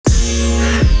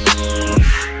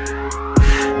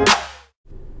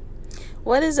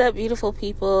What is up, beautiful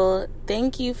people?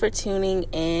 Thank you for tuning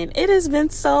in. It has been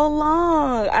so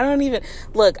long. I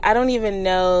don't even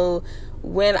know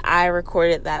when I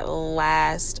recorded that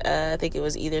last, I think it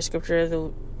was either scripture of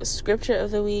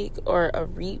the week or a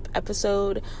REAP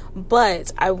episode,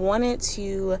 but I wanted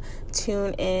to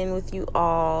tune in with you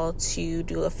all to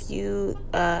do a few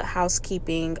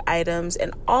housekeeping items,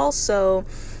 and also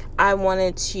I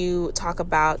wanted to talk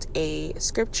about a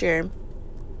scripture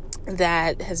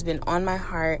that has been on my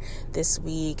heart this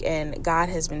week, and God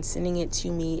has been sending it to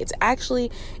me. It's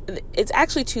actually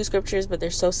two scriptures, but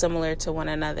they're so similar to one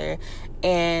another,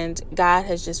 and God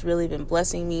has just really been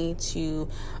blessing me to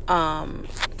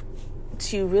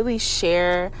really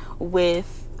share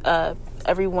with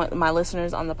everyone, my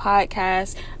listeners on the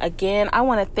podcast. Again, I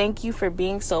want to thank you for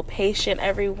being so patient,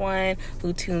 everyone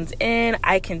who tunes in.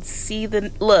 I see the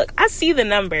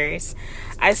numbers.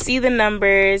 I see the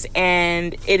numbers,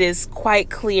 and it is quite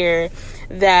clear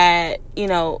that,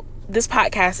 this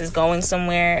podcast is going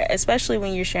somewhere, especially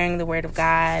when you're sharing the word of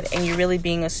God and you're really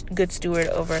being a good steward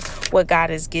over what God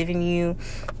has given you.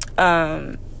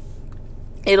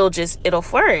 It'll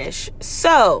flourish.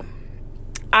 So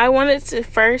I wanted to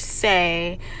first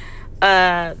say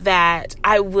that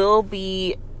I will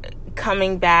be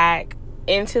coming back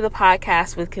into the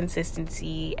podcast with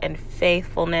consistency and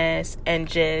faithfulness, and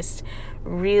just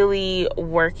really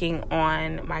working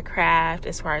on my craft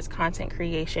as far as content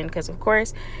creation, because of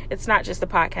course it's not just the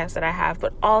podcast that I have,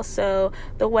 but also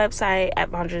the website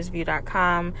at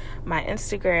vondrasview.com, my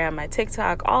Instagram, my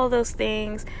TikTok, all of those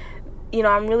things.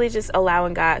 I'm really just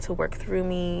allowing God to work through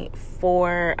me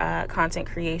for content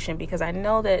creation, because I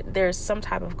know that there's some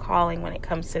type of calling when it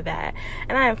comes to that.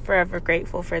 And I am forever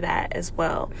grateful for that as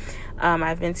well.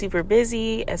 I've been super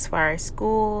busy as far as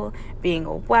school, being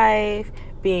a wife,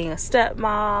 being a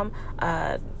stepmom,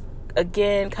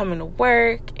 again, coming to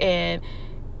work, and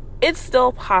it's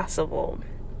still possible.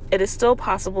 It is still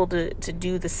possible to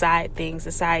do the side things,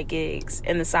 the side gigs,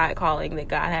 and the side calling that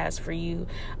God has for you.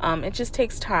 It just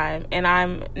takes time, and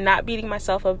I'm not beating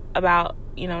myself up about,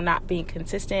 not being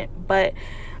consistent, but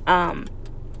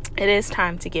it is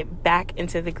time to get back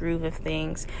into the groove of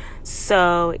things.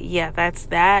 So yeah, that's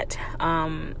that.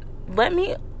 Let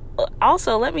me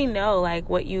know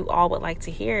what you all would like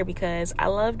to hear, because I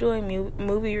love doing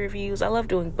movie reviews. I love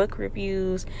doing book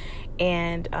reviews,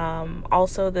 and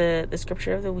also the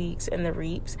scripture of the weeks and the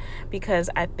reaps, because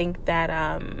I think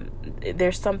that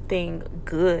there's something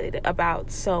good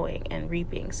about sowing and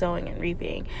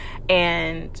reaping,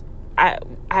 and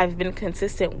I've been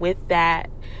consistent with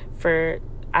that for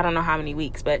I don't know how many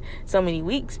weeks, but so many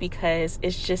weeks, because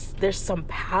it's just, there's some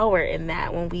power in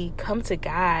that when we come to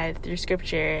God through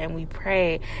scripture and we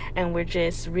pray and we're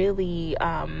just really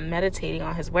meditating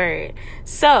on his word.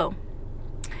 So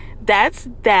that's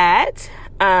that.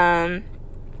 Now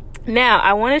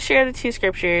I want to share the two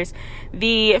scriptures.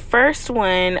 The first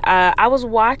one, I was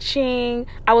watching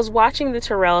the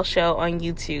Terrell Show on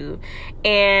YouTube,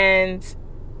 and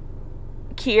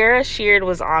Kierra Sheard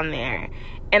was on there.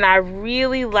 And I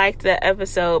really liked that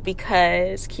episode,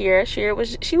 because Kierra Sheard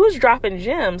was dropping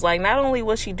gems. Like, not only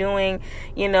was she doing,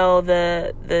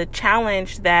 the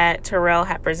challenge that Terrell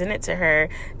had presented to her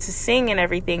to sing and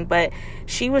everything, but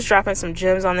she was dropping some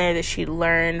gems on there that she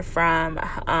learned from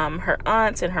her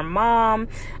aunts and her mom,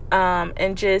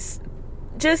 and just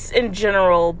in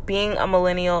general, being a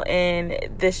millennial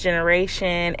in this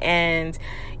generation, and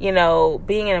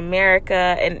being in America,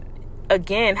 and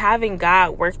again, having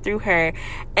God work through her.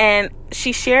 And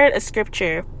she shared a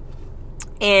scripture,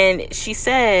 and she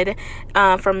said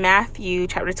from Matthew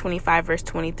chapter 25 verse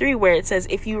 23, where it says,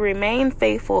 "If you remain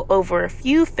faithful over a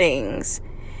few things,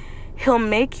 he'll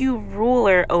make you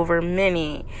ruler over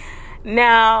many."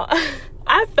 Now,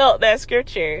 I felt that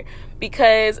scripture,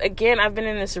 because again, I've been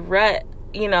in this rut,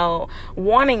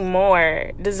 wanting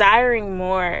more, desiring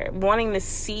more, wanting to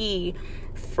see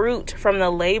fruit from the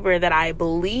labor that I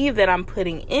believe that I'm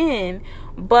putting in,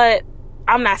 but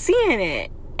I'm not seeing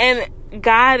it. And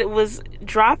God was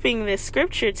dropping this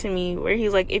scripture to me where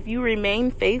he's like, if you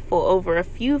remain faithful over a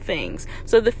few things.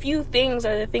 So the few things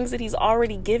are the things that he's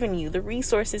already given you, the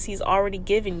resources he's already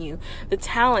given you, the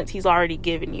talents he's already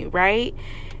given you, right?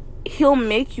 He'll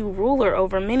make you ruler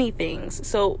over many things.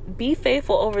 So be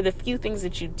faithful over the few things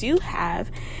that you do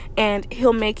have, and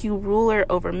he'll make you ruler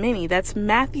over many. That's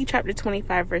Matthew chapter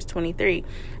 25 verse 23.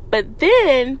 But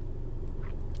then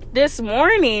this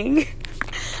morning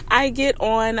I get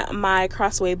on my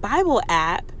Crossway Bible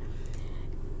app,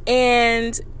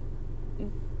 and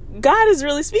God is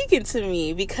really speaking to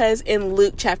me, because in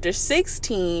Luke chapter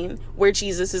 16, where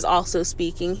Jesus is also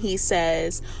speaking, he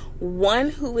says, "One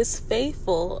who is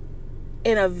faithful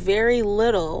in a very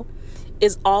little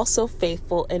is also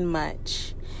faithful in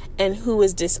much. And who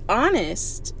is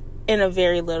dishonest in a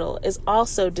very little is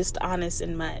also dishonest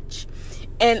in much.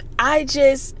 And I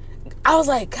was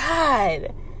like,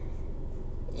 God,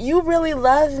 you really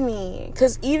love me.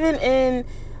 Because even in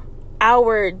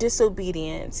our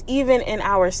disobedience, even in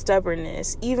our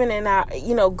stubbornness, even in our,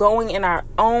 going in our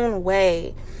own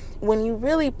way, when you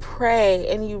really pray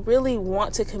and you really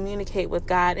want to communicate with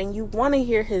God and you want to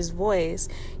hear his voice,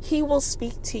 he will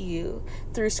speak to you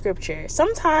through scripture.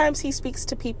 Sometimes he speaks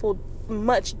to people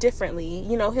much differently.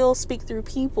 He'll speak through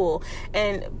people,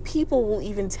 and people will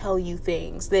even tell you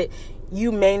things that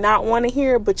you may not want to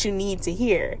hear, but you need to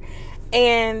hear.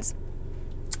 And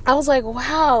I was like,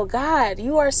 wow, God,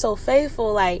 you are so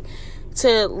faithful, like,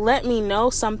 to let me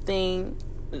know something,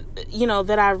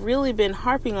 that I've really been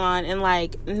harping on and,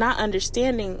 like, not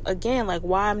understanding, again, like,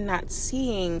 why I'm not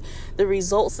seeing the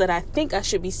results that I think I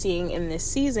should be seeing in this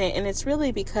season. And it's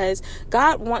really because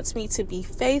God wants me to be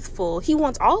faithful. He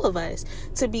wants all of us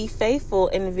to be faithful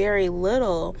in very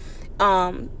little,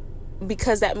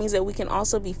 because that means that we can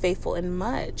also be faithful in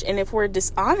much. And if we're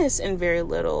dishonest in very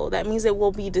little, that means that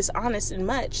we'll be dishonest in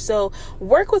much. So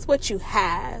work with what you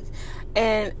have.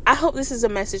 And I hope this is a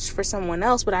message for someone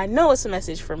else, but I know it's a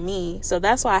message for me. So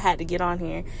that's why I had to get on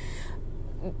here.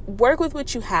 Work with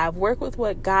what you have. Work with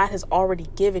what God has already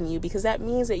given you, because that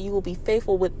means that you will be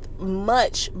faithful with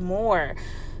much more,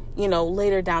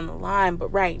 later down the line. But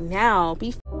right now,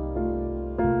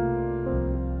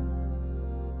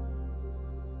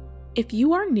 If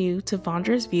you are new to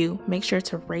Vondra's View, make sure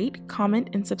to rate,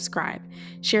 comment, and subscribe.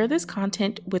 Share this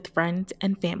content with friends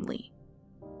and family.